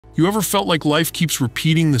You ever felt like life keeps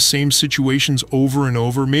repeating the same situations over and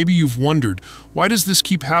over? Maybe you've wondered, why does this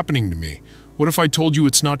keep happening to me? What if I told you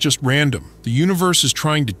it's not just random? The universe is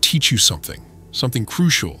trying to teach you something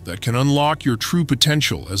crucial that can unlock your true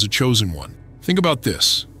potential as a chosen one. Think about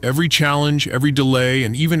this. Every challenge, every delay,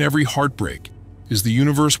 and even every heartbreak is the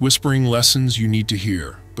universe whispering lessons you need to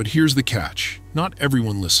hear. But here's the catch. Not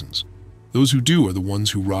everyone listens. Those who do are the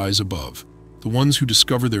ones who rise above, the ones who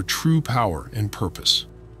discover their true power and purpose.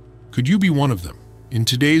 Could you be one of them? In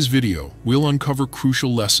today's video, we'll uncover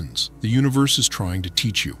crucial lessons the universe is trying to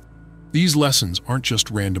teach you. These lessons aren't just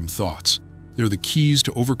random thoughts. They're the keys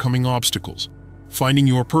to overcoming obstacles, finding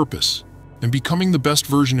your purpose, and becoming the best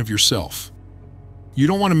version of yourself. You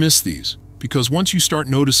don't want to miss these, because once you start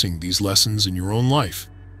noticing these lessons in your own life,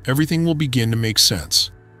 everything will begin to make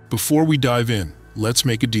sense. Before we dive in, let's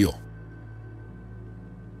make a deal.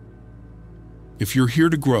 If you're here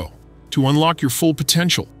to grow, to unlock your full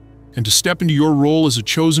potential, and to step into your role as a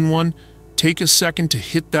chosen one, take a second to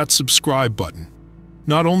hit that subscribe button.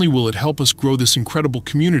 Not only will it help us grow this incredible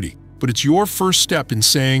community, but it's your first step in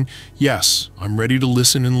saying, yes, I'm ready to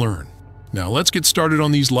listen and learn. Now let's get started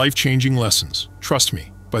on these life-changing lessons. Trust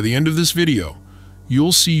me, by the end of this video,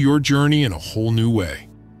 you'll see your journey in a whole new way.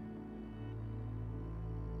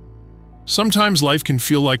 Sometimes life can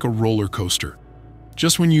feel like a roller coaster.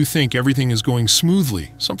 Just when you think everything is going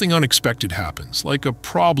smoothly, something unexpected happens, like a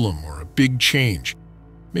problem or a big change.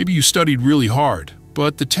 Maybe you studied really hard,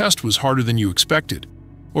 but the test was harder than you expected.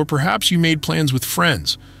 Or perhaps you made plans with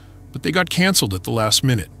friends, but they got canceled at the last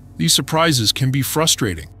minute. These surprises can be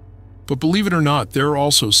frustrating. But believe it or not, there are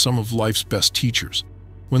also some of life's best teachers.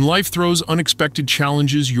 When life throws unexpected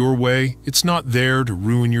challenges your way, it's not there to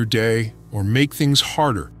ruin your day or make things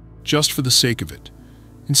harder just for the sake of it.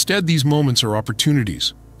 Instead, these moments are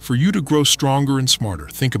opportunities for you to grow stronger and smarter.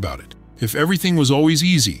 Think about it. If everything was always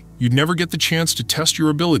easy, you'd never get the chance to test your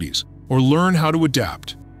abilities or learn how to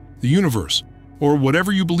adapt. The universe, or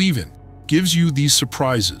whatever you believe in, gives you these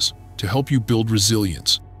surprises to help you build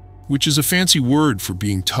resilience, which is a fancy word for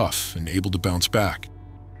being tough and able to bounce back.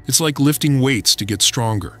 It's like lifting weights to get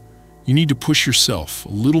stronger. You need to push yourself a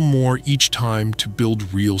little more each time to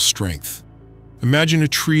build real strength. Imagine a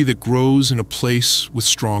tree that grows in a place with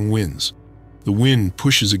strong winds. The wind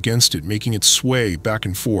pushes against it, making it sway back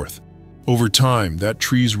and forth. Over time, that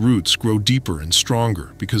tree's roots grow deeper and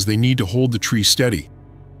stronger because they need to hold the tree steady.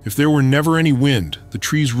 If there were never any wind, the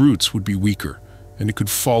tree's roots would be weaker, and it could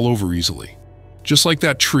fall over easily. Just like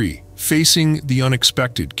that tree, facing the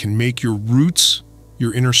unexpected can make your roots,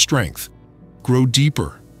 your inner strength, grow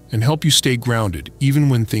deeper and help you stay grounded even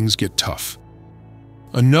when things get tough.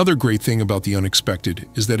 Another great thing about the unexpected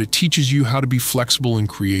is that it teaches you how to be flexible and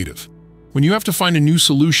creative. When you have to find a new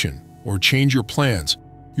solution or change your plans,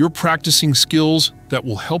 you're practicing skills that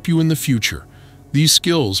will help you in the future. These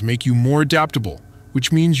skills make you more adaptable,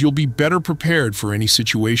 which means you'll be better prepared for any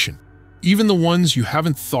situation, even the ones you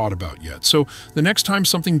haven't thought about yet. So the next time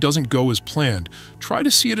something doesn't go as planned, try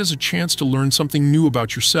to see it as a chance to learn something new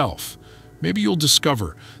about yourself. Maybe you'll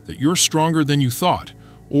discover that you're stronger than you thought,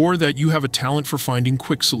 or that you have a talent for finding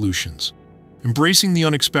quick solutions. Embracing the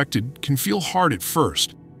unexpected can feel hard at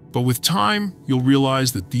first, but with time, you'll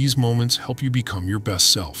realize that these moments help you become your best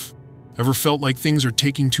self. Ever felt like things are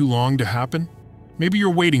taking too long to happen? Maybe you're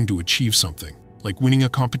waiting to achieve something, like winning a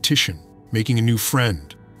competition, making a new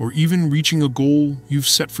friend, or even reaching a goal you've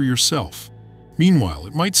set for yourself. Meanwhile,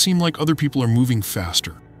 it might seem like other people are moving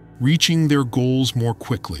faster, reaching their goals more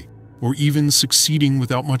quickly, or even succeeding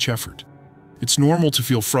without much effort. It's normal to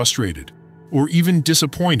feel frustrated, or even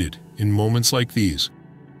disappointed in moments like these.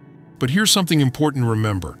 But here's something important to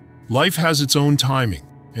remember. Life has its own timing,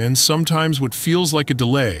 and sometimes what feels like a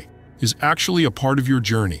delay is actually a part of your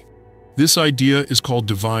journey. This idea is called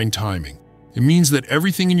divine timing. It means that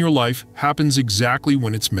everything in your life happens exactly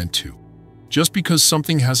when it's meant to. Just because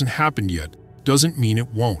something hasn't happened yet doesn't mean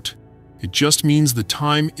it won't. It just means the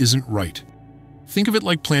time isn't right. Think of it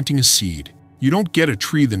like planting a seed. You don't get a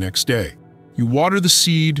tree the next day. You water the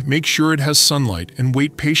seed, make sure it has sunlight, and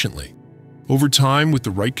wait patiently. Over time, with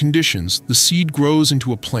the right conditions, the seed grows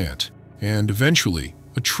into a plant, and eventually,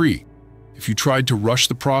 a tree. If you tried to rush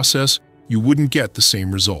the process, you wouldn't get the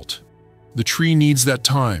same result. The tree needs that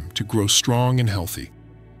time to grow strong and healthy.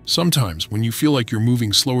 Sometimes, when you feel like you're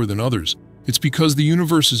moving slower than others, it's because the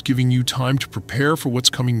universe is giving you time to prepare for what's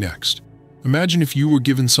coming next. Imagine if you were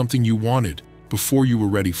given something you wanted before you were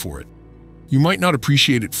ready for it. You might not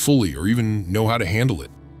appreciate it fully or even know how to handle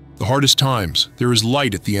it. The hardest times, there is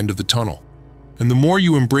light at the end of the tunnel. And the more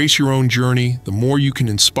you embrace your own journey, the more you can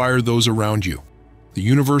inspire those around you. The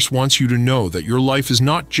universe wants you to know that your life is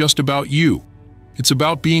not just about you. It's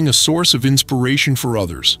about being a source of inspiration for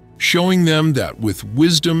others, showing them that with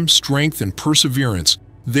wisdom, strength, and perseverance,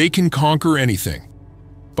 they can conquer anything.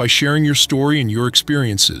 By sharing your story and your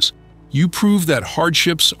experiences, you prove that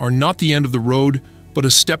hardships are not the end of the road, but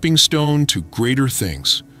a stepping stone to greater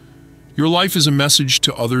things. Your life is a message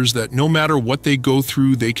to others that no matter what they go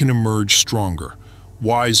through, they can emerge stronger,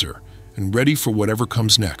 wiser, and ready for whatever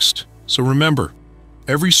comes next. So remember,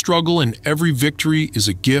 every struggle and every victory is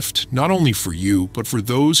a gift not only for you, but for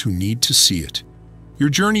those who need to see it. Your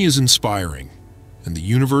journey is inspiring, and the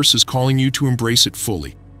universe is calling you to embrace it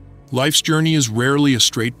fully. Life's journey is rarely a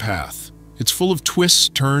straight path. It's full of twists,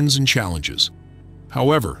 turns, and challenges.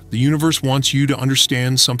 However, the universe wants you to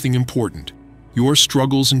understand something important. Your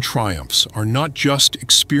struggles and triumphs are not just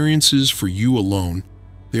experiences for you alone.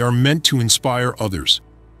 They are meant to inspire others.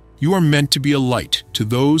 You are meant to be a light to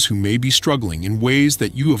those who may be struggling in ways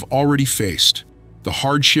that you have already faced. The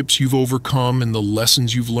hardships you've overcome and the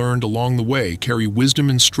lessons you've learned along the way carry wisdom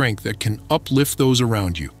and strength that can uplift those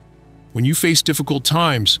around you. When you face difficult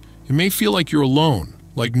times, it may feel like you're alone,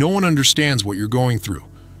 like no one understands what you're going through.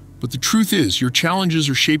 But the truth is, your challenges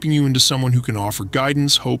are shaping you into someone who can offer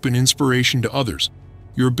guidance, hope, and inspiration to others.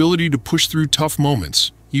 Your ability to push through tough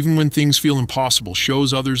moments, even when things feel impossible,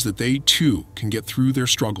 shows others that they, too, can get through their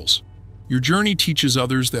struggles. Your journey teaches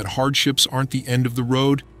others that hardships aren't the end of the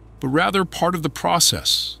road, but rather part of the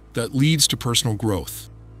process that leads to personal growth.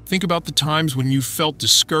 Think about the times when you felt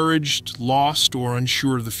discouraged, lost, or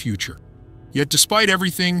unsure of the future. Yet despite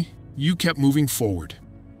everything, you kept moving forward.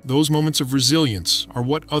 Those moments of resilience are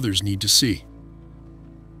what others need to see.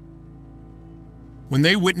 When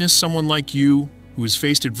they witness someone like you who has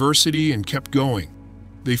faced adversity and kept going,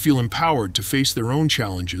 they feel empowered to face their own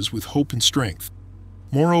challenges with hope and strength.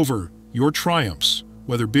 Moreover, your triumphs,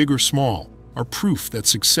 whether big or small, are proof that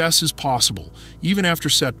success is possible, even after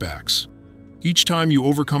setbacks. Each time you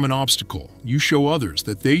overcome an obstacle, you show others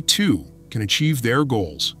that they too can achieve their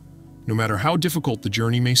goals, no matter how difficult the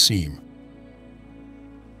journey may seem.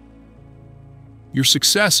 Your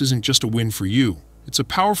success isn't just a win for you, it's a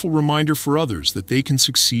powerful reminder for others that they can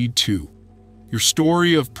succeed too. Your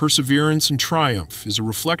story of perseverance and triumph is a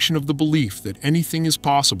reflection of the belief that anything is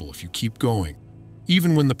possible if you keep going.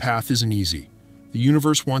 Even when the path isn't easy, the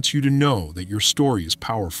universe wants you to know that your story is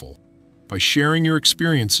powerful. By sharing your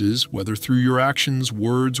experiences, whether through your actions,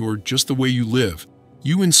 words, or just the way you live,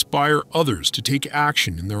 you inspire others to take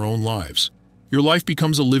action in their own lives. Your life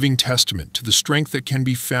becomes a living testament to the strength that can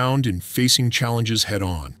be found in facing challenges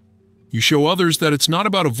head-on. You show others that it's not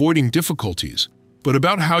about avoiding difficulties, but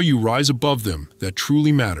about how you rise above them that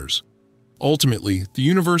truly matters. Ultimately, the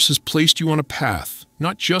universe has placed you on a path,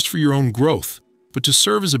 not just for your own growth, but to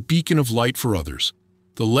serve as a beacon of light for others.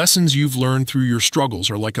 The lessons you've learned through your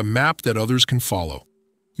struggles are like a map that others can follow.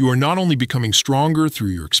 You are not only becoming stronger through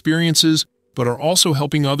your experiences, but are also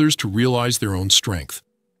helping others to realize their own strength.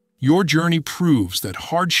 Your journey proves that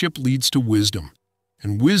hardship leads to wisdom,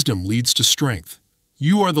 and wisdom leads to strength.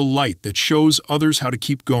 You are the light that shows others how to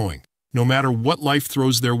keep going, no matter what life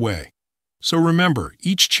throws their way. So remember,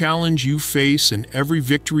 each challenge you face and every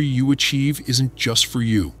victory you achieve isn't just for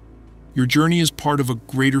you. Your journey is part of a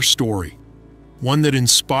greater story, one that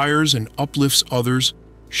inspires and uplifts others,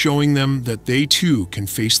 showing them that they too can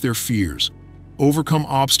face their fears, overcome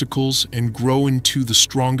obstacles, and grow into the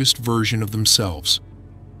strongest version of themselves.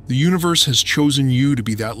 The universe has chosen you to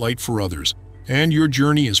be that light for others, and your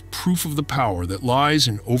journey is proof of the power that lies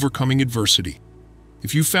in overcoming adversity.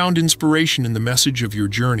 If you found inspiration in the message of your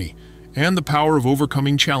journey and the power of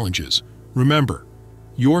overcoming challenges, remember,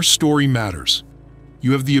 your story matters.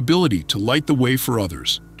 You have the ability to light the way for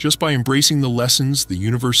others just by embracing the lessons the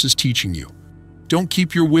universe is teaching you. Don't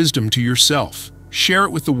keep your wisdom to yourself. Share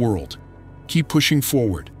it with the world. Keep pushing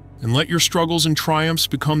forward, and let your struggles and triumphs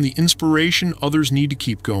become the inspiration others need to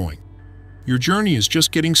keep going. Your journey is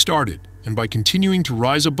just getting started, and by continuing to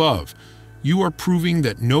rise above, you are proving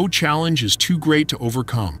that no challenge is too great to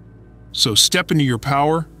overcome. So step into your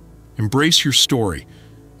power, embrace your story,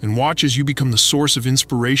 and watch as you become the source of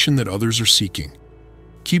inspiration that others are seeking.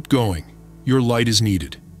 Keep going. Your light is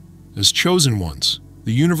needed. As chosen ones,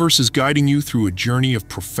 the universe is guiding you through a journey of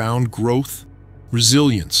profound growth,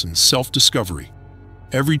 resilience, and self-discovery.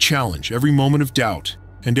 Every challenge, every moment of doubt,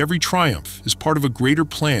 and every triumph is part of a greater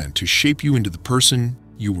plan to shape you into the person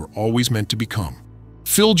you were always meant to become.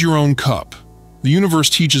 Filled your own cup. The universe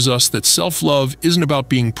teaches us that self-love isn't about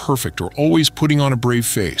being perfect or always putting on a brave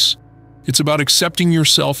face. It's about accepting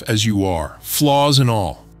yourself as you are, flaws and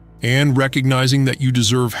all, and recognizing that you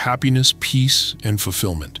deserve happiness, peace, and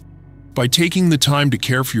fulfillment. By taking the time to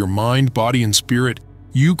care for your mind, body, and spirit,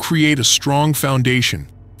 you create a strong foundation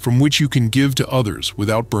from which you can give to others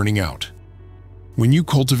without burning out. When you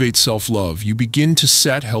cultivate self-love, you begin to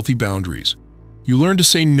set healthy boundaries. You learn to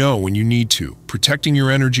say no when you need to, protecting your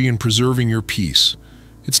energy and preserving your peace.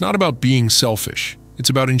 It's not about being selfish. It's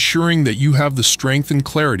about ensuring that you have the strength and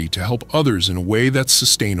clarity to help others in a way that's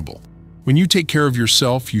sustainable. When you take care of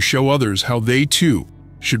yourself, you show others how they, too,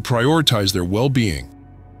 should prioritize their well-being,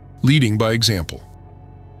 leading by example.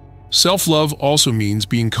 Self-love also means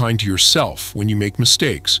being kind to yourself when you make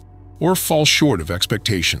mistakes or fall short of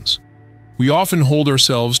expectations. We often hold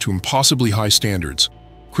ourselves to impossibly high standards,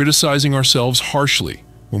 criticizing ourselves harshly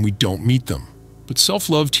when we don't meet them. But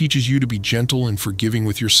self-love teaches you to be gentle and forgiving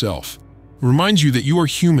with yourself. It reminds you that you are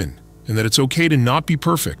human and that it's okay to not be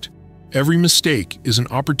perfect. Every mistake is an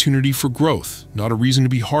opportunity for growth, not a reason to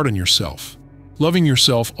be hard on yourself. Loving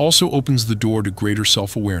yourself also opens the door to greater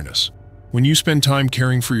self-awareness. When you spend time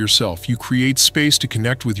caring for yourself, you create space to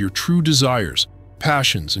connect with your true desires,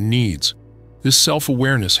 passions, and needs. This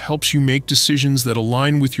self-awareness helps you make decisions that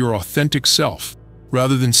align with your authentic self,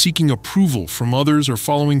 rather than seeking approval from others or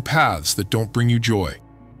following paths that don't bring you joy.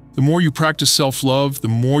 The more you practice self-love, the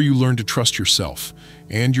more you learn to trust yourself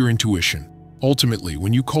and your intuition. Ultimately,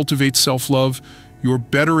 when you cultivate self-love, you're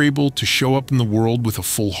better able to show up in the world with a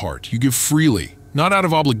full heart. You give freely, not out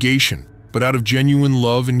of obligation, but out of genuine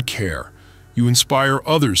love and care. You inspire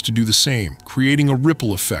others to do the same, creating a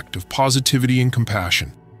ripple effect of positivity and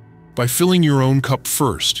compassion. By filling your own cup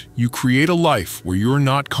first, you create a life where you're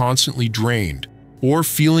not constantly drained or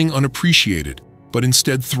feeling unappreciated, but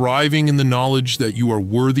instead thriving in the knowledge that you are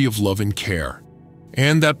worthy of love and care.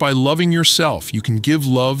 And that by loving yourself, you can give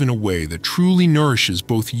love in a way that truly nourishes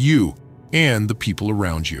both you and the people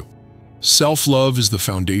around you. Self-love is the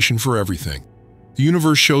foundation for everything. The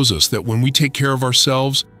universe shows us that when we take care of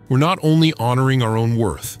ourselves, we're not only honoring our own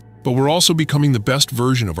worth, but we're also becoming the best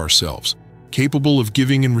version of ourselves, capable of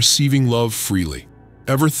giving and receiving love freely.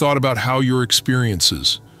 Ever thought about how your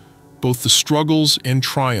experiences, both the struggles and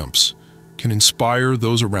triumphs, can inspire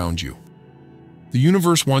those around you? The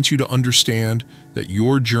universe wants you to understand that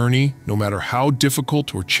your journey, no matter how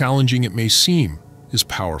difficult or challenging it may seem, is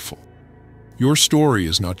powerful. Your story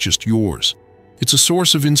is not just yours. It's a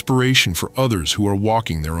source of inspiration for others who are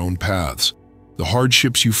walking their own paths. The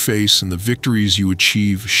hardships you face and the victories you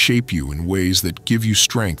achieve shape you in ways that give you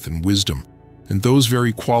strength and wisdom. And those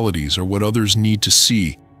very qualities are what others need to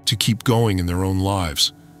see to keep going in their own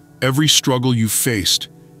lives. Every struggle you've faced,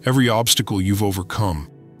 every obstacle you've overcome,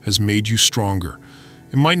 has made you stronger.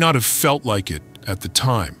 It might not have felt like it at the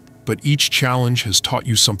time, but each challenge has taught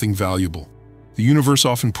you something valuable. The universe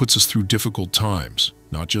often puts us through difficult times,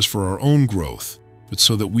 not just for our own growth, but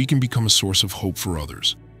so that we can become a source of hope for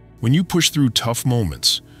others. When you push through tough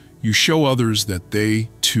moments, you show others that they,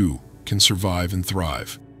 too, can survive and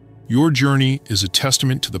thrive. Your journey is a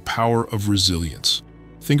testament to the power of resilience.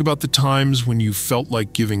 Think about the times when you felt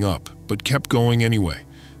like giving up, but kept going anyway.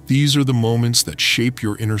 These are the moments that shape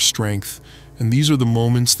your inner strength, and these are the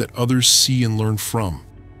moments that others see and learn from.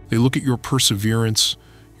 They look at your perseverance,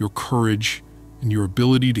 your courage, and your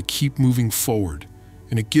ability to keep moving forward,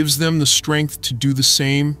 and it gives them the strength to do the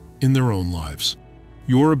same in their own lives.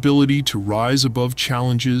 Your ability to rise above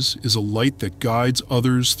challenges is a light that guides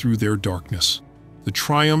others through their darkness. The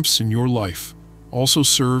triumphs in your life also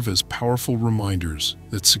serve as powerful reminders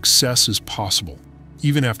that success is possible,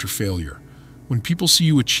 even after failure. When people see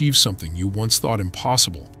you achieve something you once thought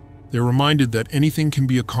impossible, they're reminded that anything can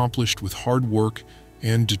be accomplished with hard work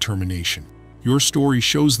and determination. Your story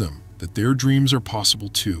shows them that their dreams are possible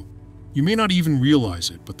too. You may not even realize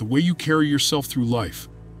it, but the way you carry yourself through life,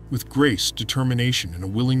 with grace, determination, and a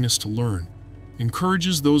willingness to learn,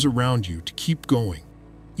 encourages those around you to keep going,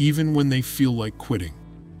 even when they feel like quitting.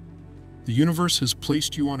 The universe has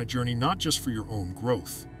placed you on a journey not just for your own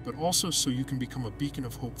growth, but also so you can become a beacon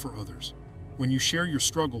of hope for others. When you share your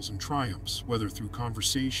struggles and triumphs, whether through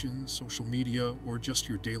conversations, social media, or just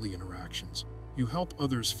your daily interactions, you help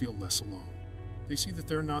others feel less alone. They see that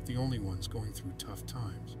they're not the only ones going through tough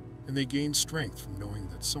times, and they gain strength from knowing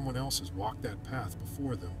that someone else has walked that path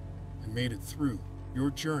before them and made it through.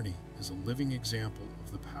 Your journey is a living example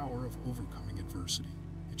of the power of overcoming adversity.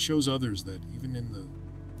 It shows others that even in the...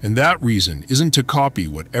 And that reason isn't to copy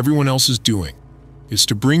what everyone else is doing. It's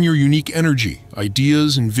to bring your unique energy,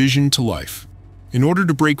 ideas, and vision to life. In order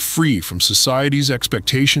to break free from society's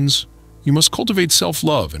expectations, you must cultivate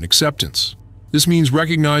self-love and acceptance. This means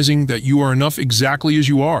recognizing that you are enough exactly as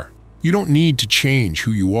you are. You don't need to change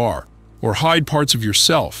who you are or hide parts of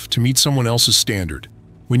yourself to meet someone else's standard.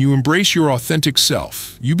 When you embrace your authentic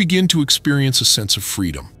self, you begin to experience a sense of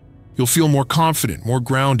freedom. You'll feel more confident, more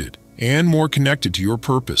grounded, and more connected to your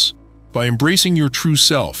purpose. By embracing your true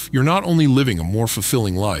self, you're not only living a more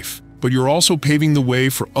fulfilling life, but you're also paving the way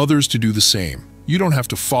for others to do the same. You don't have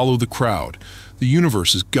to follow the crowd. The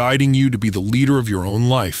universe is guiding you to be the leader of your own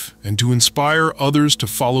life and to inspire others to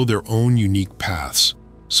follow their own unique paths.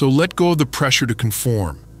 So let go of the pressure to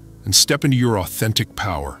conform and step into your authentic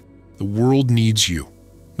power. The world needs you,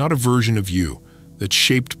 not a version of you that's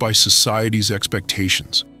shaped by society's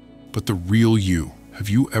expectations, but the real you. Have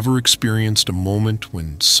you ever experienced a moment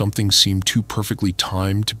when something seemed too perfectly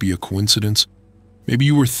timed to be a coincidence? Maybe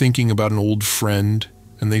you were thinking about an old friend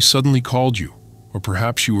and they suddenly called you. Or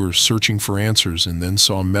perhaps you were searching for answers and then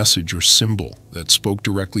saw a message or symbol that spoke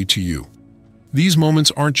directly to you. These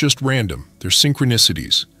moments aren't just random, they're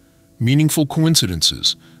synchronicities, meaningful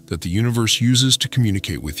coincidences that the universe uses to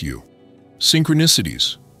communicate with you.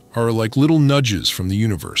 Synchronicities are like little nudges from the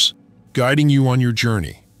universe, guiding you on your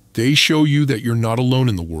journey. They show you that you're not alone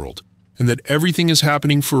in the world and that everything is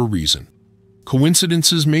happening for a reason.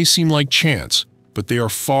 Coincidences may seem like chance, but they are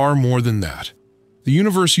far more than that. The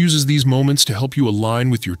universe uses these moments to help you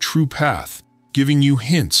align with your true path, giving you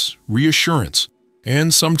hints, reassurance,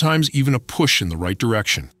 and sometimes even a push in the right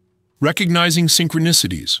direction. Recognizing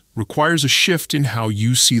synchronicities requires a shift in how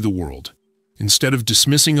you see the world. Instead of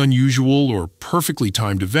dismissing unusual or perfectly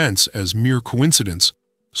timed events as mere coincidence,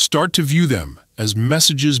 start to view them as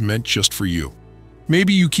messages meant just for you.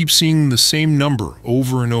 Maybe you keep seeing the same number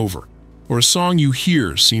over and over, or a song you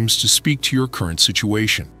hear seems to speak to your current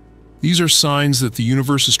situation. These are signs that the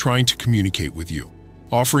universe is trying to communicate with you,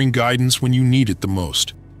 offering guidance when you need it the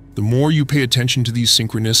most. The more you pay attention to these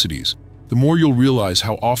synchronicities, the more you'll realize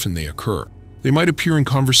how often they occur. They might appear in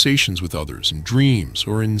conversations with others, in dreams,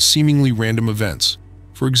 or in seemingly random events.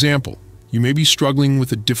 For example, you may be struggling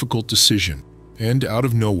with a difficult decision, and out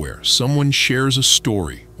of nowhere, someone shares a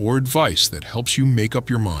story or advice that helps you make up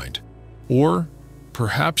your mind. Or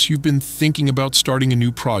perhaps you've been thinking about starting a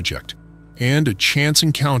new project, and a chance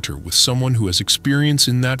encounter with someone who has experience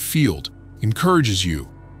in that field encourages you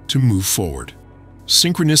to move forward.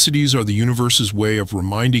 Synchronicities are the universe's way of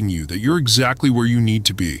reminding you that you're exactly where you need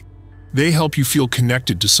to be. They help you feel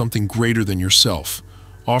connected to something greater than yourself,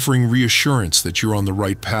 offering reassurance that you're on the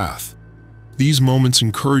right path. These moments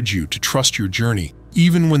encourage you to trust your journey,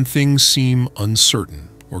 even when things seem uncertain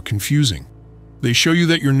or confusing. They show you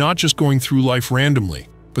that you're not just going through life randomly,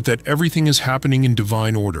 but that everything is happening in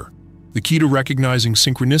divine order. The key to recognizing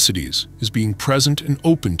synchronicities is being present and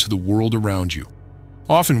open to the world around you.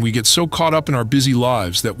 Often we get so caught up in our busy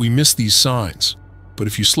lives that we miss these signs. But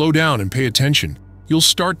if you slow down and pay attention, you'll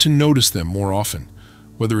start to notice them more often.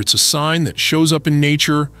 Whether it's a sign that shows up in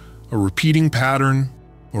nature, a repeating pattern,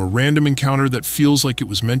 or a random encounter that feels like it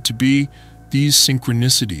was meant to be, these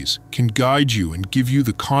synchronicities can guide you and give you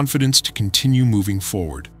the confidence to continue moving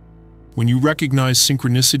forward. When you recognize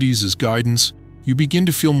synchronicities as guidance, you begin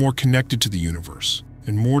to feel more connected to the universe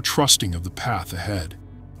and more trusting of the path ahead.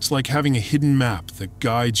 It's like having a hidden map that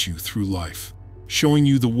guides you through life, showing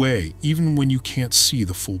you the way even when you can't see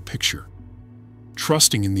the full picture.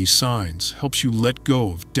 Trusting in these signs helps you let go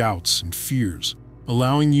of doubts and fears,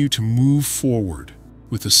 allowing you to move forward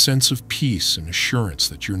with a sense of peace and assurance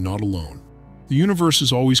that you're not alone. The universe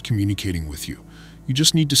is always communicating with you. You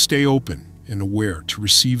just need to stay open and aware to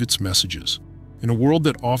receive its messages. In a world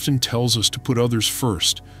that often tells us to put others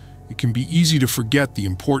first, it can be easy to forget the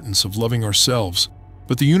importance of loving ourselves.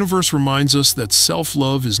 But the universe reminds us that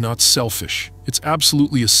self-love is not selfish, it's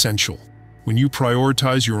absolutely essential. When you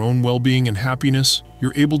prioritize your own well-being and happiness,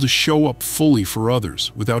 you're able to show up fully for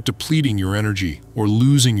others without depleting your energy or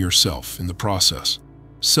losing yourself in the process.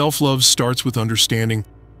 Self-love starts with understanding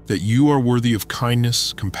that you are worthy of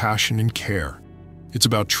kindness, compassion, and care. It's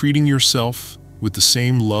about treating yourself with the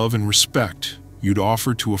same love and respect you'd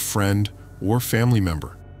offer to a friend or family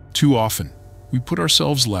member. Too often, we put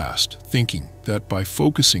ourselves last, thinking that by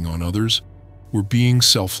focusing on others, we're being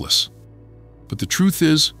selfless. But the truth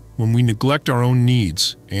is, when we neglect our own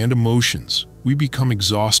needs and emotions, we become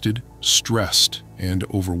exhausted, stressed, and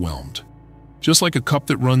overwhelmed. Just like a cup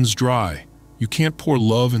that runs dry, you can't pour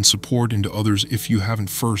love and support into others if you haven't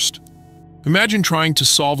first. Imagine trying to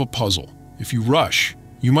solve a puzzle. If you rush,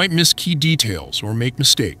 you might miss key details or make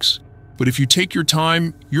mistakes. But if you take your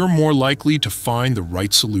time, you're more likely to find the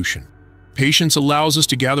right solution. Patience allows us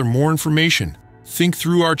to gather more information, think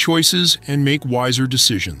through our choices, and make wiser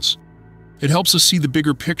decisions. It helps us see the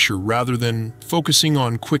bigger picture rather than focusing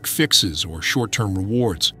on quick fixes or short-term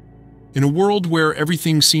rewards. In a world where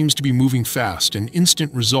everything seems to be moving fast and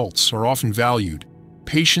instant results are often valued,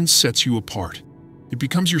 patience sets you apart. It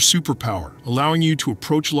becomes your superpower, allowing you to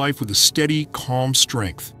approach life with a steady, calm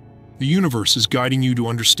strength. The universe is guiding you to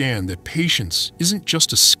understand that patience isn't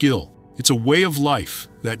just a skill, It's a way of life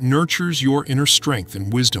that nurtures your inner strength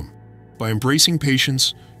and wisdom. By embracing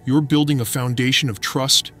patience, you're building a foundation of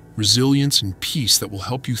trust, resilience, and peace that will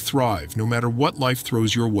help you thrive no matter what life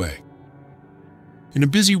throws your way. In a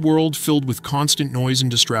busy world filled with constant noise and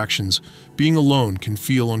distractions, being alone can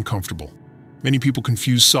feel uncomfortable. Many people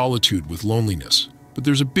confuse solitude with loneliness, but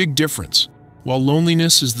there's a big difference. While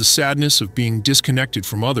loneliness is the sadness of being disconnected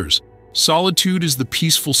from others, solitude is the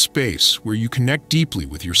peaceful space where you connect deeply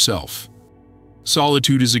with yourself.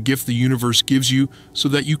 Solitude is a gift the universe gives you so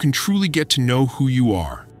that you can truly get to know who you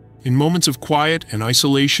are. In moments of quiet and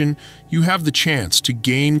isolation, you have the chance to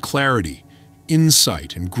gain clarity,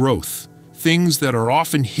 insight, and growth, things that are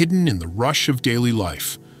often hidden in the rush of daily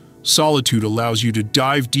life. Solitude allows you to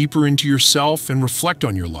dive deeper into yourself and reflect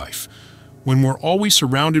on your life. When we're always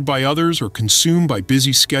surrounded by others or consumed by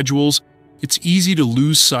busy schedules, it's easy to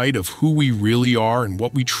lose sight of who we really are and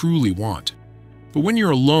what we truly want. But when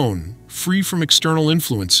you're alone, free from external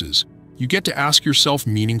influences, you get to ask yourself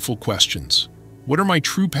meaningful questions. What are my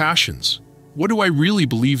true passions? What do I really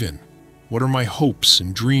believe in? What are my hopes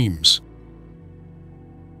and dreams?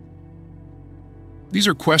 These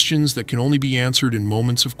are questions that can only be answered in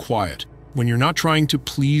moments of quiet, when you're not trying to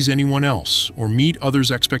please anyone else or meet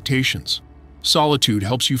others' expectations. Solitude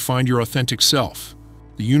helps you find your authentic self.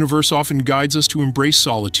 The universe often guides us to embrace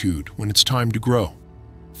solitude when it's time to grow.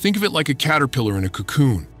 Think of it like a caterpillar in a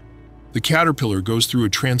cocoon. The caterpillar goes through a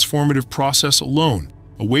transformative process alone,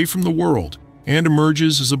 away from the world, and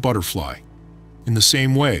emerges as a butterfly. In the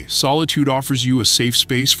same way, solitude offers you a safe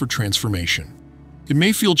space for transformation. It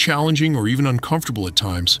may feel challenging or even uncomfortable at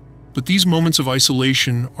times, but these moments of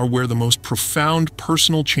isolation are where the most profound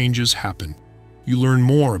personal changes happen. You learn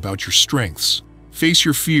more about your strengths, face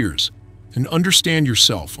your fears, and understand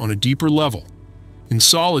yourself on a deeper level. In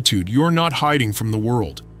solitude, you're not hiding from the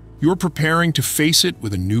world. You're preparing to face it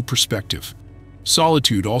with a new perspective.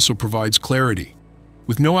 Solitude also provides clarity.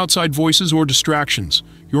 With no outside voices or distractions,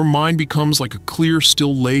 your mind becomes like a clear,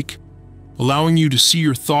 still lake, allowing you to see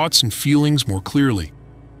your thoughts and feelings more clearly.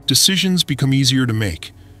 Decisions become easier to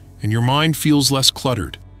make, and your mind feels less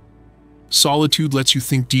cluttered. Solitude lets you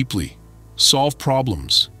think deeply, solve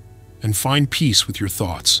problems, and find peace with your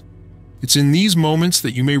thoughts. It's in these moments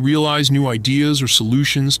that you may realize new ideas or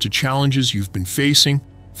solutions to challenges you've been facing,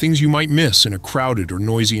 things you might miss in a crowded or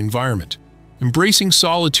noisy environment. Embracing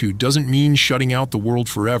solitude doesn't mean shutting out the world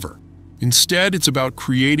forever. Instead, it's about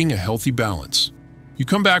creating a healthy balance. You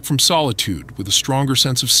come back from solitude with a stronger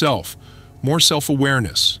sense of self, more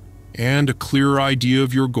self-awareness, and a clearer idea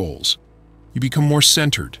of your goals. You become more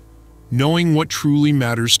centered, knowing what truly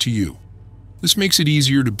matters to you. This makes it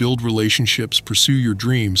easier to build relationships, pursue your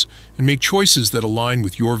dreams, and make choices that align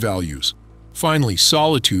with your values. Finally,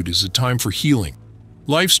 solitude is a time for healing.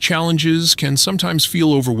 Life's challenges can sometimes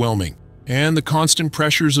feel overwhelming, and the constant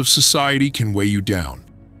pressures of society can weigh you down.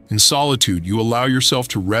 In solitude, you allow yourself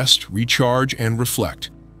to rest, recharge, and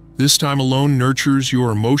reflect. This time alone nurtures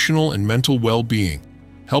your emotional and mental well-being,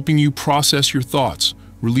 helping you process your thoughts,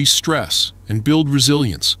 release stress, and build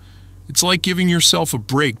resilience. It's like giving yourself a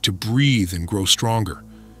break to breathe and grow stronger.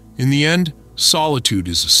 In the end, solitude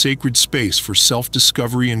is a sacred space for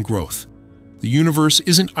self-discovery and growth. The universe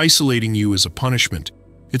isn't isolating you as a punishment.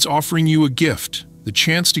 It's offering you a gift, the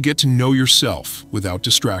chance to get to know yourself without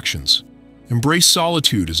distractions. Embrace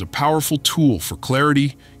solitude as a powerful tool for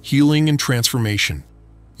clarity, healing, and transformation.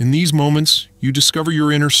 In these moments, you discover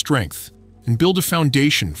your inner strength and build a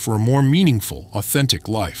foundation for a more meaningful, authentic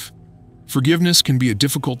life. Forgiveness can be a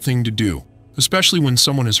difficult thing to do, especially when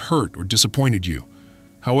someone has hurt or disappointed you.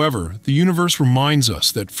 However, the universe reminds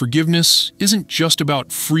us that forgiveness isn't just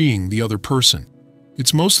about freeing the other person.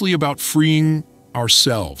 It's mostly about freeing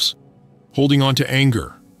ourselves. Holding on to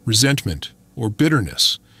anger, resentment, or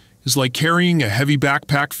bitterness is like carrying a heavy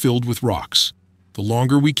backpack filled with rocks. The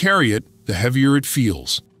longer we carry it, the heavier it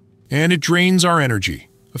feels. And it drains our energy,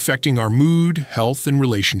 affecting our mood, health, and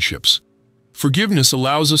relationships. Forgiveness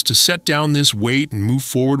allows us to set down this weight and move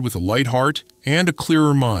forward with a light heart and a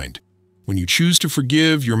clearer mind. When you choose to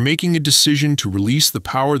forgive, you're making a decision to release the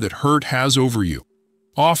power that hurt has over you.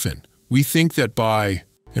 Often, we think that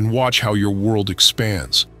and watch how your world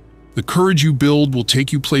expands. The courage you build will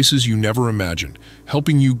take you places you never imagined,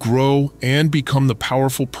 helping you grow and become the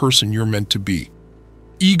powerful person you're meant to be.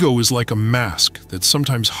 Ego is like a mask that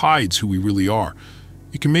sometimes hides who we really are.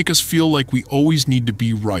 It can make us feel like we always need to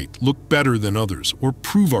be right, look better than others, or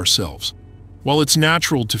prove ourselves. While it's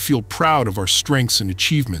natural to feel proud of our strengths and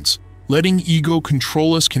achievements, letting ego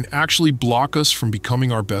control us can actually block us from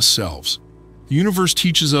becoming our best selves. The universe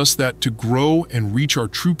teaches us that to grow and reach our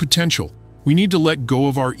true potential, we need to let go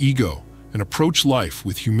of our ego and approach life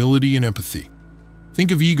with humility and empathy.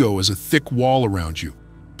 Think of ego as a thick wall around you,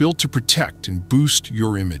 built to protect and boost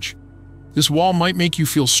your image. This wall might make you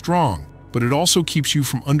feel strong, but it also keeps you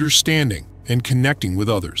from understanding and connecting with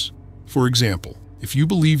others. For example, if you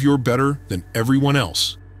believe you're better than everyone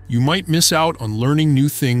else, you might miss out on learning new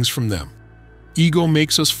things from them. Ego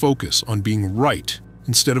makes us focus on being right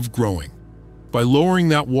instead of growing. By lowering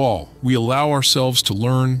that wall, we allow ourselves to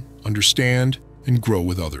learn, understand, and grow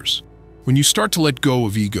with others. When you start to let go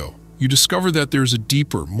of ego, you discover that there's a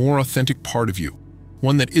deeper, more authentic part of you,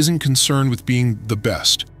 one that isn't concerned with being the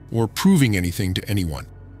best or proving anything to anyone.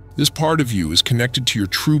 This part of you is connected to your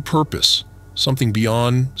true purpose, something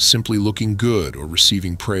beyond simply looking good or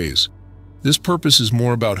receiving praise. This purpose is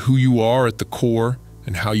more about who you are at the core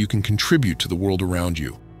and how you can contribute to the world around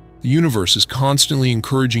you. The universe is constantly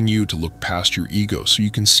encouraging you to look past your ego so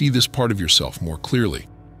you can see this part of yourself more clearly.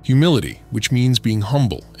 Humility, which means being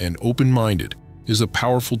humble and open-minded, is a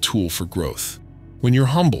powerful tool for growth. When you're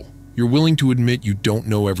humble, you're willing to admit you don't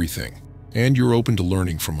know everything, and you're open to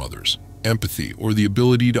learning from others. Empathy, or the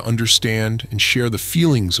ability to understand and share the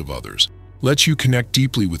feelings of others, lets you connect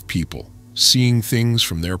deeply with people, seeing things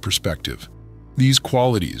from their perspective. These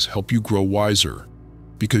qualities help you grow wiser,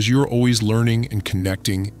 because you're always learning and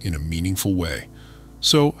connecting in a meaningful way.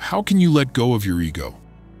 So, how can you let go of your ego?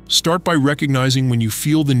 Start by recognizing when you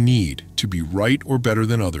feel the need to be right or better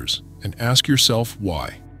than others, and ask yourself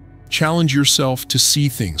why. Challenge yourself to see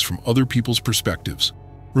things from other people's perspectives.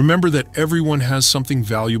 Remember that everyone has something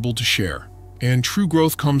valuable to share, and true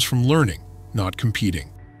growth comes from learning, not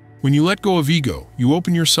competing. When you let go of ego, you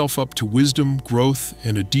open yourself up to wisdom, growth,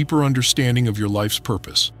 and a deeper understanding of your life's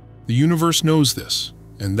purpose. The universe knows this,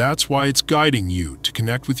 and that's why it's guiding you to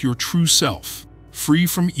connect with your true self, free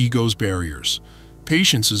from ego's barriers.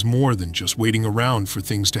 Patience is more than just waiting around for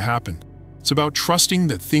things to happen. It's about trusting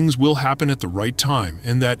that things will happen at the right time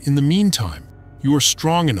and that, in the meantime, you are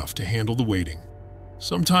strong enough to handle the waiting.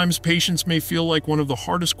 Sometimes patience may feel like one of the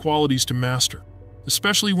hardest qualities to master,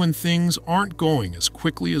 especially when things aren't going as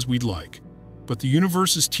quickly as we'd like. But the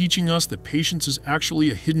universe is teaching us that patience is actually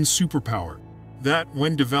a hidden superpower that,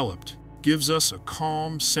 when developed, gives us a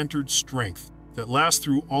calm, centered strength that lasts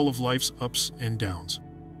through all of life's ups and downs.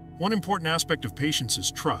 One important aspect of patience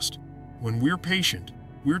is trust. When we're patient,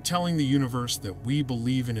 we're telling the universe that we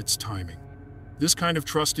believe in its timing. This kind of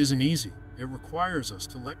trust isn't easy. It requires us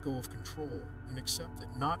to let go of control and accept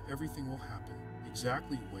that not everything will happen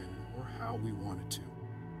exactly when or how we want it to.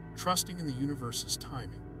 Trusting in the universe's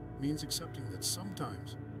timing means accepting that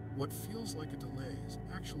sometimes what feels like a delay is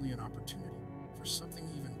actually an opportunity for something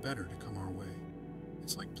even better to come our way.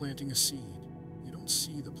 It's like planting a seed. You don't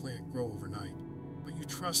see the plant grow overnight, but you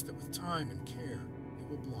trust that with time and care, it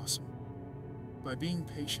will blossom. By being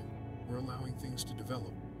patient, we're allowing things to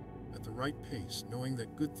develop at the right pace, knowing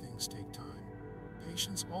that good things take time.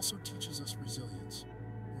 Patience also teaches us resilience,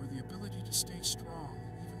 or the ability to stay strong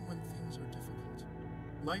even when things are difficult.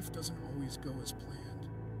 Life doesn't always go as planned,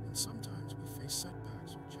 and sometimes we face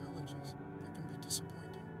setbacks or challenges that can be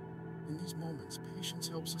disappointing. In these moments, patience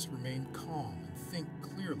helps us remain calm and think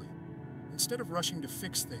clearly. Instead of rushing to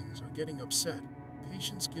fix things or getting upset,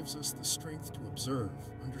 patience gives us the strength to observe,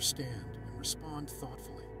 understand, and respond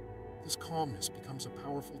thoughtfully. This calmness becomes a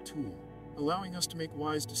powerful tool, allowing us to make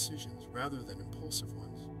wise decisions rather than impulsive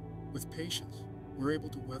ones. With patience, we're able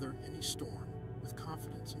to weather any storm with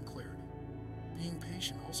confidence and clarity. Being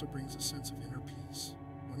patient also brings a sense of inner peace.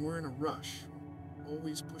 When we're in a rush,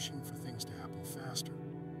 always pushing for things to happen faster,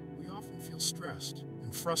 we often feel stressed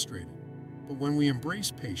and frustrated. But when we embrace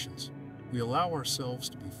patience, we allow ourselves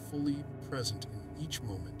to be fully present in each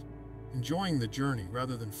moment, enjoying the journey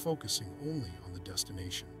rather than focusing only on the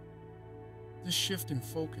destination. This shift in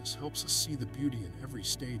focus helps us see the beauty in every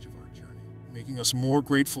stage of our journey, making us more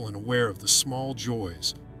grateful and aware of the small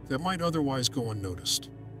joys that might otherwise go unnoticed.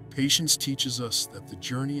 Patience teaches us that the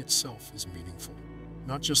journey itself is meaningful,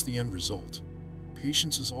 not just the end result.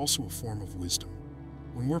 Patience is also a form of wisdom.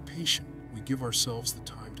 When we're patient, we give ourselves the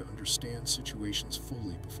time to understand situations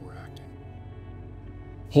fully before acting.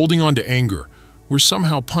 Holding on to anger, we're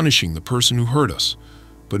somehow punishing the person who hurt us,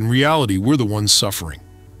 but in reality, we're the ones suffering.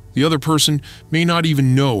 The other person may not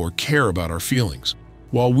even know or care about our feelings,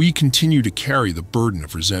 while we continue to carry the burden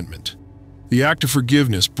of resentment. The act of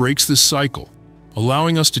forgiveness breaks this cycle,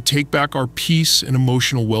 allowing us to take back our peace and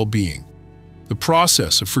emotional well-being. The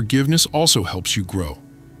process of forgiveness also helps you grow.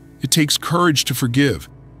 It takes courage to forgive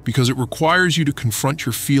because it requires you to confront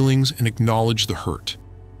your feelings and acknowledge the hurt.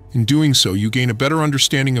 In doing so, you gain a better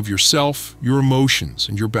understanding of yourself, your emotions,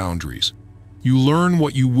 and your boundaries. You learn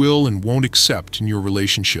what you will and won't accept in your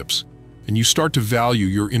relationships. and you start to value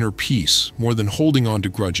your inner peace more than holding on to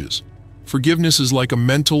grudges. Forgiveness is like a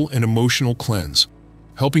mental and emotional cleanse,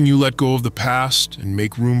 helping you let go of the past and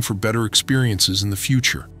make room for better experiences in the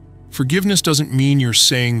future. Forgiveness doesn't mean you're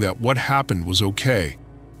saying that what happened was okay,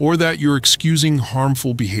 or that you're excusing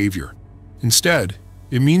harmful behavior. Instead,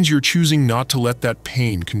 it means you're choosing not to let that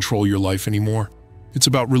pain control your life anymore. It's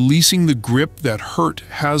about releasing the grip that hurt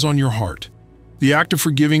has on your heart. The act of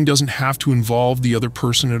forgiving doesn't have to involve the other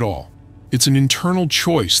person at all. It's an internal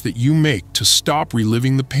choice that you make to stop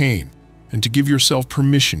reliving the pain and to give yourself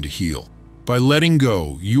permission to heal. By letting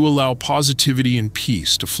go, you allow positivity and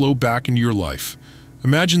peace to flow back into your life.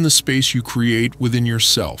 Imagine the space you create within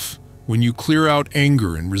yourself. When you clear out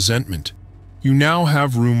anger and resentment, you now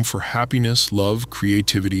have room for happiness, love,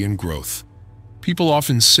 creativity, and growth. People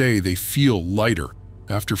often say they feel lighter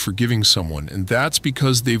after forgiving someone, and that's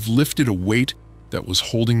because they've lifted a weight that was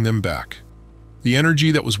holding them back. The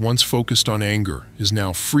energy that was once focused on anger is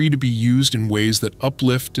now free to be used in ways that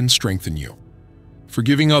uplift and strengthen you.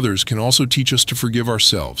 Forgiving others can also teach us to forgive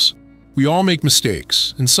ourselves. We all make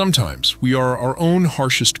mistakes, and sometimes we are our own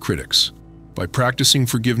harshest critics. By practicing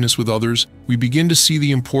forgiveness with others, we begin to see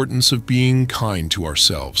the importance of being kind to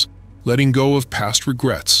ourselves, letting go of past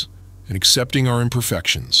regrets, and accepting our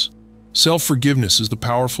imperfections. Self-forgiveness is the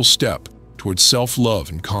powerful step towards self-love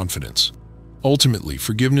and confidence. Ultimately,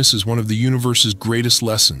 forgiveness is one of the universe's greatest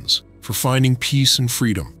lessons for finding peace and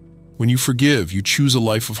freedom. When you forgive, you choose a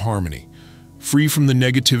life of harmony, free from the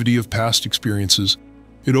negativity of past experiences.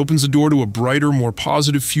 It opens the door to a brighter, more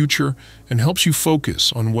positive future and helps you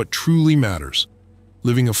focus on what truly matters,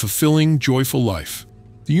 living a fulfilling, joyful life.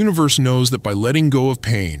 The universe knows that by letting go of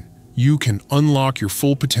pain, you can unlock your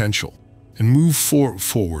full potential and move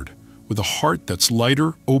forward with a heart that's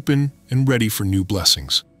lighter, open, and ready for new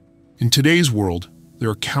blessings. In today's world, there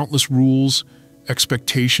are countless rules,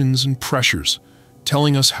 expectations, and pressures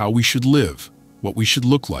telling us how we should live, what we should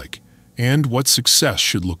look like, and what success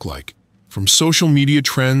should look like. From social media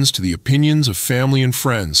trends to the opinions of family and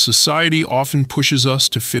friends, society often pushes us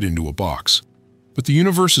to fit into a box. But the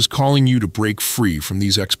universe is calling you to break free from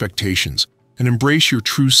these expectations and embrace your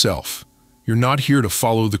true self. You're not here to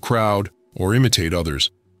follow the crowd or imitate others.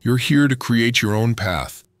 You're here to create your own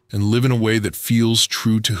path and live in a way that feels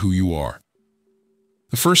true to who you are.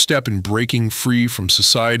 The first step in breaking free from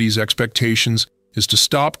society's expectations is to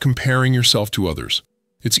stop comparing yourself to others.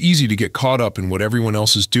 It's easy to get caught up in what everyone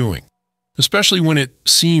else is doing, especially when it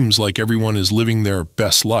seems like everyone is living their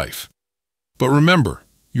best life. But remember,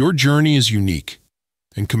 your journey is unique,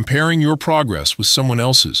 and comparing your progress with someone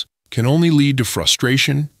else's can only lead to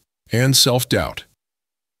frustration and self-doubt.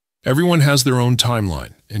 Everyone has their own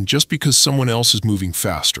timeline, and just because someone else is moving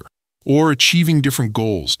faster or achieving different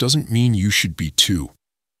goals doesn't mean you should be too.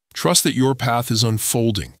 Trust that your path is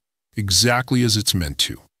unfolding exactly as it's meant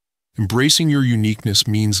to. Embracing your uniqueness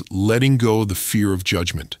means letting go of the fear of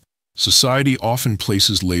judgment. Society often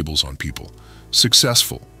places labels on people: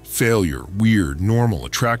 successful, failure, weird, normal,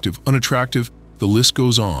 attractive, unattractive, the list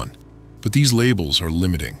goes on. But these labels are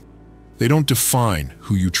limiting. They don't define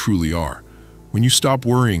who you truly are. When you stop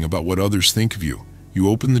worrying about what others think of you, you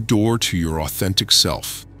open the door to your authentic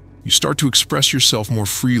self. You start to express yourself more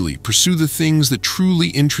freely, pursue the things that truly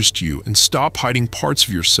interest you, and stop hiding parts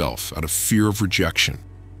of yourself out of fear of rejection.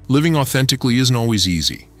 Living authentically isn't always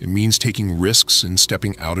easy. It means taking risks and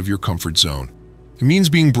stepping out of your comfort zone. It means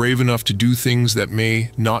being brave enough to do things that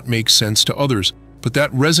may not make sense to others, but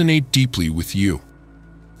that resonate deeply with you.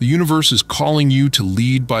 The universe is calling you to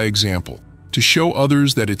lead by example, to show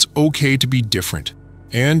others that it's okay to be different,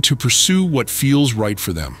 and to pursue what feels right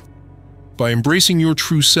for them. By embracing your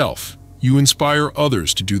true self, you inspire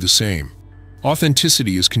others to do the same.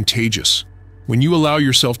 Authenticity is contagious. When you allow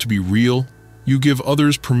yourself to be real, you give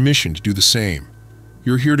others permission to do the same.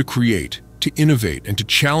 You're here to create, to innovate, and to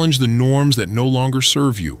challenge the norms that no longer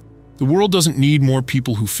serve you. The world doesn't need more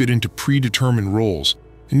people who fit into predetermined roles.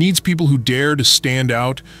 It needs people who dare to stand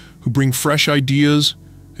out, who bring fresh ideas,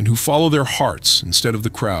 and who follow their hearts instead of the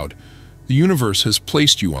crowd. The universe has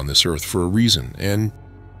placed you on this earth for a reason, and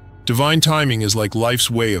divine timing is like life's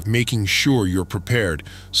way of making sure you're prepared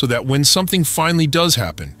so that when something finally does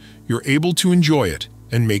happen, you're able to enjoy it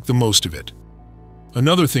and make the most of it.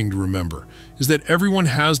 Another thing to remember is that everyone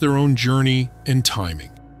has their own journey and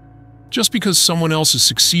timing. Just because someone else is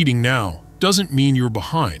succeeding now doesn't mean you're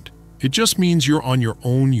behind. It just means you're on your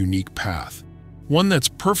own unique path, one that's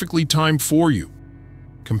perfectly timed for you.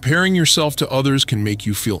 Comparing yourself to others can make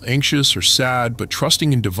you feel anxious or sad, but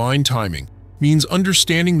trusting in divine timing means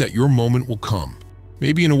understanding that your moment will come,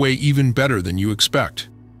 maybe in a way even better than you expect.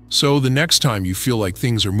 So the next time you feel like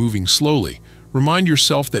things are moving slowly, Remind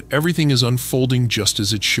yourself that everything is unfolding just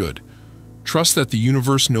as it should. Trust that the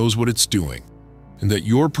universe knows what it's doing, and that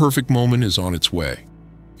your perfect moment is on its way.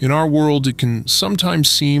 In our world, it can sometimes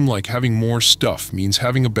seem like having more stuff means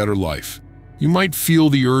having a better life. You might feel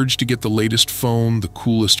the urge to get the latest phone, the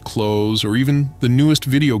coolest clothes, or even the newest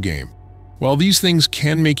video game. While these things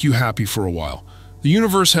can make you happy for a while, the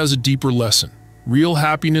universe has a deeper lesson. Real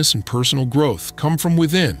happiness and personal growth come from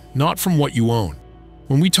within, not from what you own.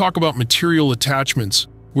 When we talk about material attachments,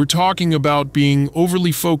 we're talking about being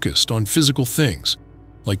overly focused on physical things,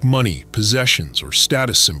 like money, possessions, or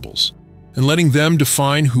status symbols, and letting them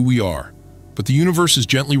define who we are. But the universe is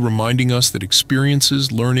gently reminding us that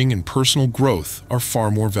experiences, learning, and personal growth are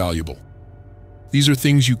far more valuable. These are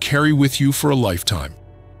things you carry with you for a lifetime,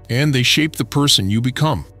 and they shape the person you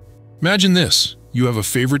become. Imagine this: you have a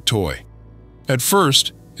favorite toy. At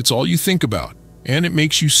first, it's all you think about, and it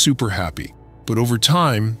makes you super happy. But over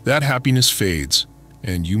time, that happiness fades,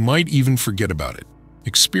 and you might even forget about it.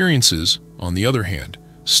 Experiences, on the other hand,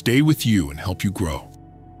 stay with you and help you grow.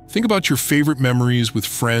 Think about your favorite memories with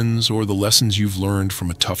friends or the lessons you've learned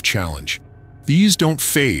from a tough challenge. These don't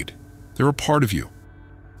fade, they're a part of you.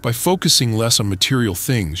 By focusing less on material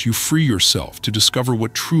things, you free yourself to discover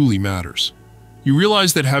what truly matters. You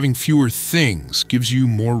realize that having fewer things gives you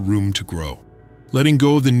more room to grow. Letting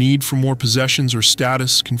go of the need for more possessions or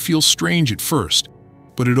status can feel strange at first,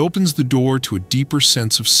 but it opens the door to a deeper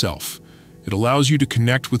sense of self. It allows you to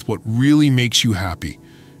connect with what really makes you happy,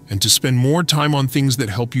 and to spend more time on things that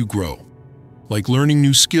help you grow, like learning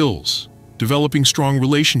new skills, developing strong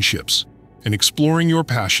relationships, and exploring your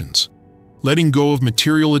passions. Letting go of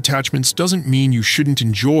material attachments doesn't mean you shouldn't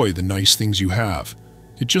enjoy the nice things you have.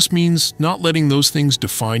 It just means not letting those things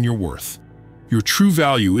define your worth. Your true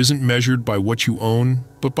value isn't measured by what you own,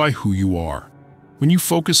 but by who you are. When you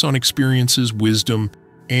focus on experiences, wisdom,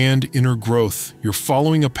 and inner growth, you're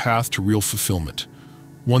following a path to real fulfillment,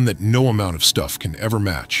 one that no amount of stuff can ever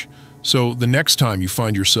match. So the next time you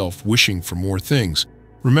find yourself wishing for more things,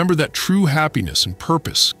 remember that true happiness and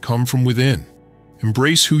purpose come from within.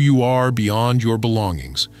 Embrace who you are beyond your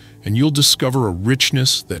belongings, and you'll discover a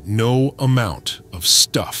richness that no amount of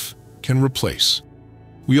stuff can replace.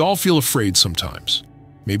 We all feel afraid sometimes.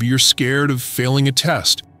 Maybe you're scared of failing a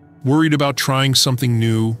test, worried about trying something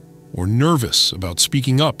new, or nervous about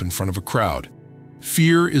speaking up in front of a crowd.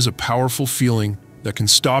 Fear is a powerful feeling that can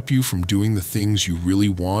stop you from doing the things you really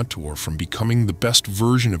want or from becoming the best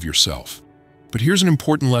version of yourself. But here's an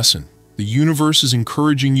important lesson. The universe is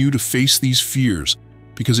encouraging you to face these fears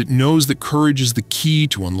because it knows that courage is the key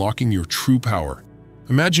to unlocking your true power.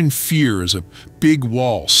 Imagine fear as a big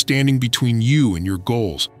wall standing between you and your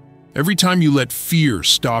goals. Every time you let fear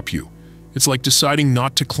stop you, it's like deciding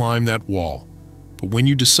not to climb that wall. But when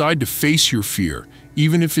you decide to face your fear,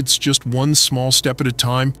 even if it's just one small step at a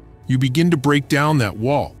time, you begin to break down that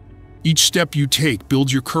wall. Each step you take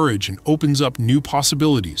builds your courage and opens up new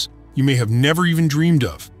possibilities you may have never even dreamed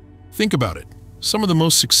of. Think about it. Some of the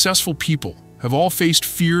most successful people have all faced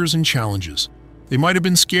fears and challenges. They might have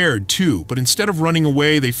been scared too, but instead of running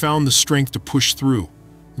away, they found the strength to push through.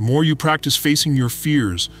 The more you practice facing your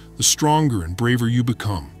fears, the stronger and braver you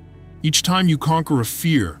become. Each time you conquer a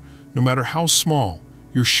fear, no matter how small,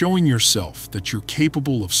 you're showing yourself that you're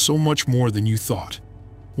capable of so much more than you thought.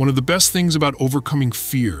 One of the best things about overcoming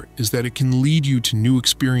fear is that it can lead you to new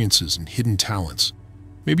experiences and hidden talents.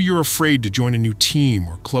 Maybe you're afraid to join a new team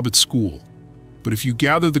or club at school, but if you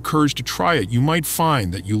gather the courage to try it, you might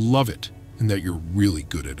find that you love it and that you're really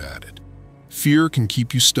good at it. Fear can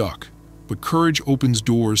keep you stuck, but courage opens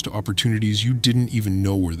doors to opportunities you didn't even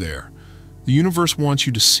know were there. The universe wants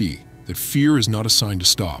you to see that fear is not a sign to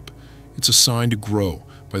stop. It's a sign to grow.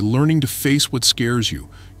 By learning to face what scares you,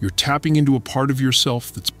 you're tapping into a part of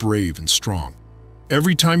yourself that's brave and strong.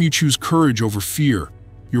 Every time you choose courage over fear,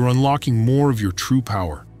 you're unlocking more of your true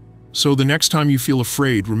power. So the next time you feel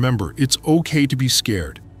afraid, remember, it's okay to be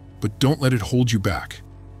scared, but don't let it hold you back.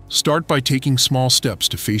 Start by taking small steps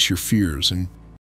to face your fears, and